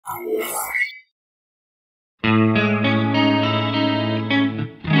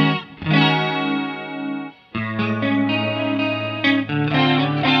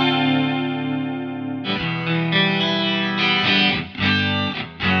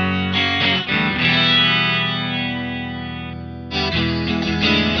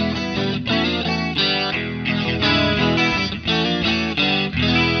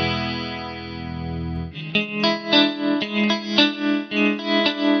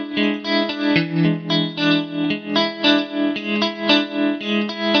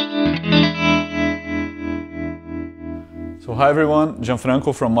So hi everyone,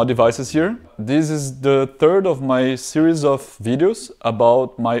 Gianfranco from MOD Devices here. This is the third of my series of videos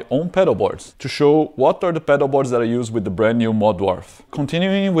about my own pedal boards to show what are the pedal boards that I use with the brand new MOD Dwarf.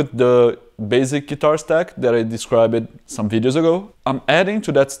 Continuing with the basic guitar stack that I described some videos ago, I'm adding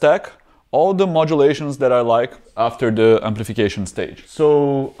to that stack all the modulations that I like after the amplification stage.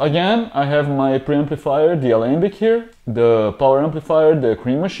 So again, I have my preamplifier, the Alembic here, the power amplifier, the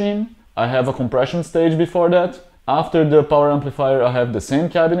GxCreamMachine. I have a compression stage before that. After the power amplifier, I have the same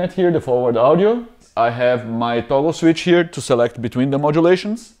cabinet here, the forward audio. I have my ToggleSwitch here to select between the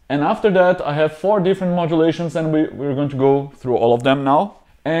modulations. And after that, I have 4 different modulations, and we're going to go through all of them now.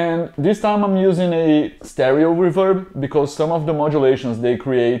 And this time I'm using a stereo reverb because some of the modulations, they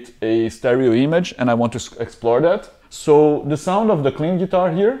create a stereo image and I want to explore that. So the sound of the clean guitar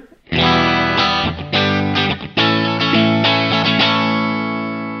here.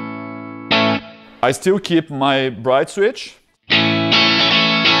 I still keep my bright switch.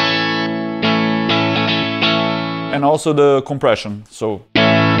 And also the compression, so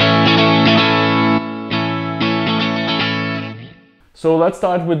let's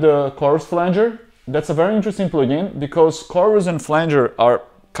start with the chorus flanger. That's a very interesting plugin because chorus and flanger are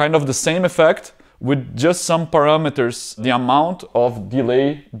kind of the same effect with just some parameters. The amount of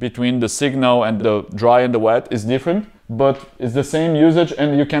delay between the signal and the dry and the wet is different, but it's the same usage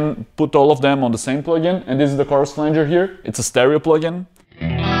and you can put all of them on the same plugin. And this is the chorus flanger here. It's a stereo plugin.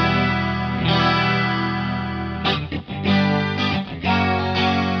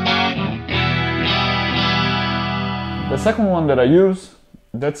 The second one that I use,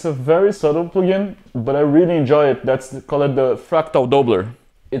 that's a very subtle plugin, but I really enjoy it. That's called the Fractal Doubler.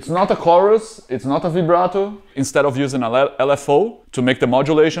 It's not a chorus, it's not a vibrato. Instead of using a LFO to make the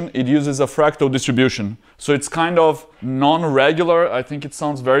modulation, it uses a fractal distribution. So it's kind of non-regular. I think it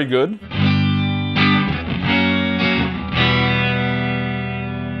sounds very good.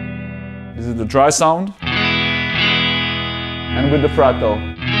 This is the dry sound. And with the fractal.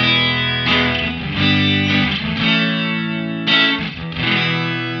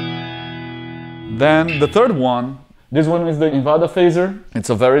 Then the third one, this one is the Invada phaser. It's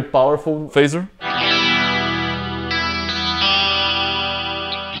a very powerful phaser.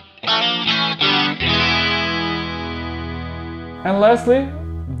 And lastly,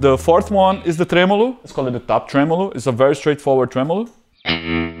 the fourth one is the tremolo. It's called the top tremolo. It's a very straightforward tremolo.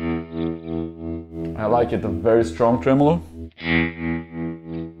 I like it, a very strong tremolo.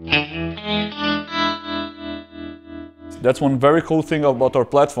 That's one very cool thing about our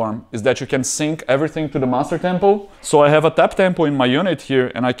platform, is that you can sync everything to the master tempo. So I have a tap tempo in my unit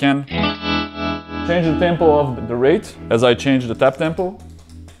here, and I can change the tempo of the rate. As I change the tap tempo,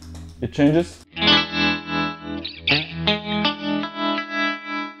 it changes.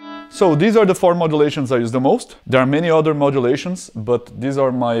 So these are the 4 modulations I use the most. There are many other modulations, but these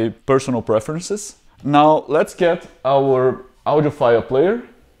are my personal preferences. Now let's get our audio file player.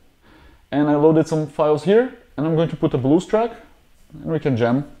 And I loaded some files here. And I'm going to put a blues track, and we can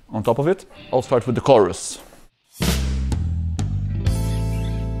jam on top of it. I'll start with the chorus.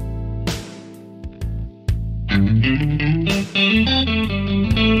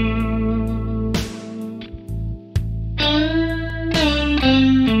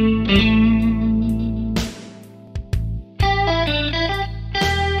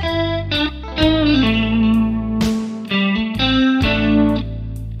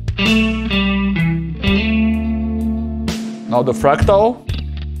 Now the fractal.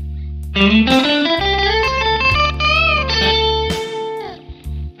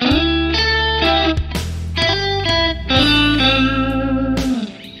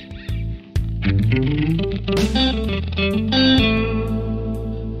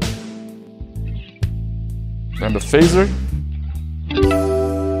 Then the phaser.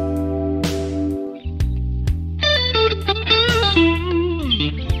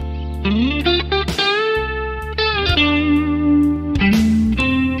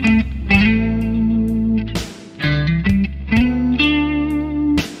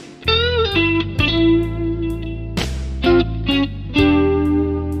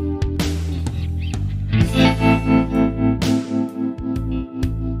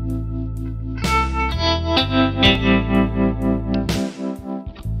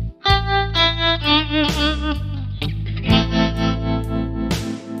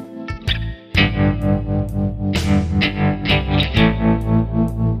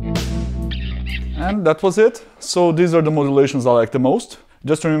 that was it. So these are the modulations I like the most.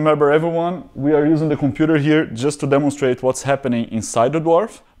 Just to remember everyone, we are using the computer here just to demonstrate what's happening inside the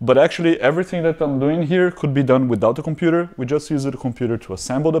Dwarf. But actually everything that I'm doing here could be done without the computer. We just use the computer to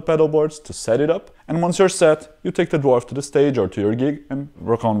assemble the pedal boards, to set it up. And once you're set, you take the Dwarf to the stage or to your gig and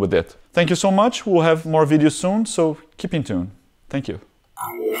work on with it. Thank you so much. We'll have more videos soon, so keep in tune. Thank you.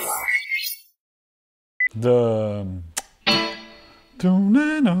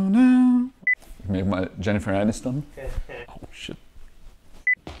 Make my Jennifer Aniston. Oh shit.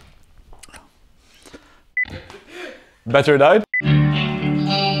 Battery died. Goodbye.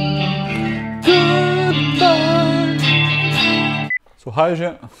 So hi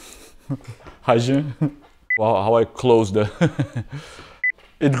Gian. Hi Gian. Wow, how I closed the.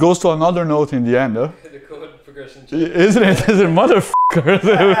 It goes to another note in the end, huh? The chord progression. Isn't it? Is it motherfucker?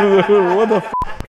 What the f?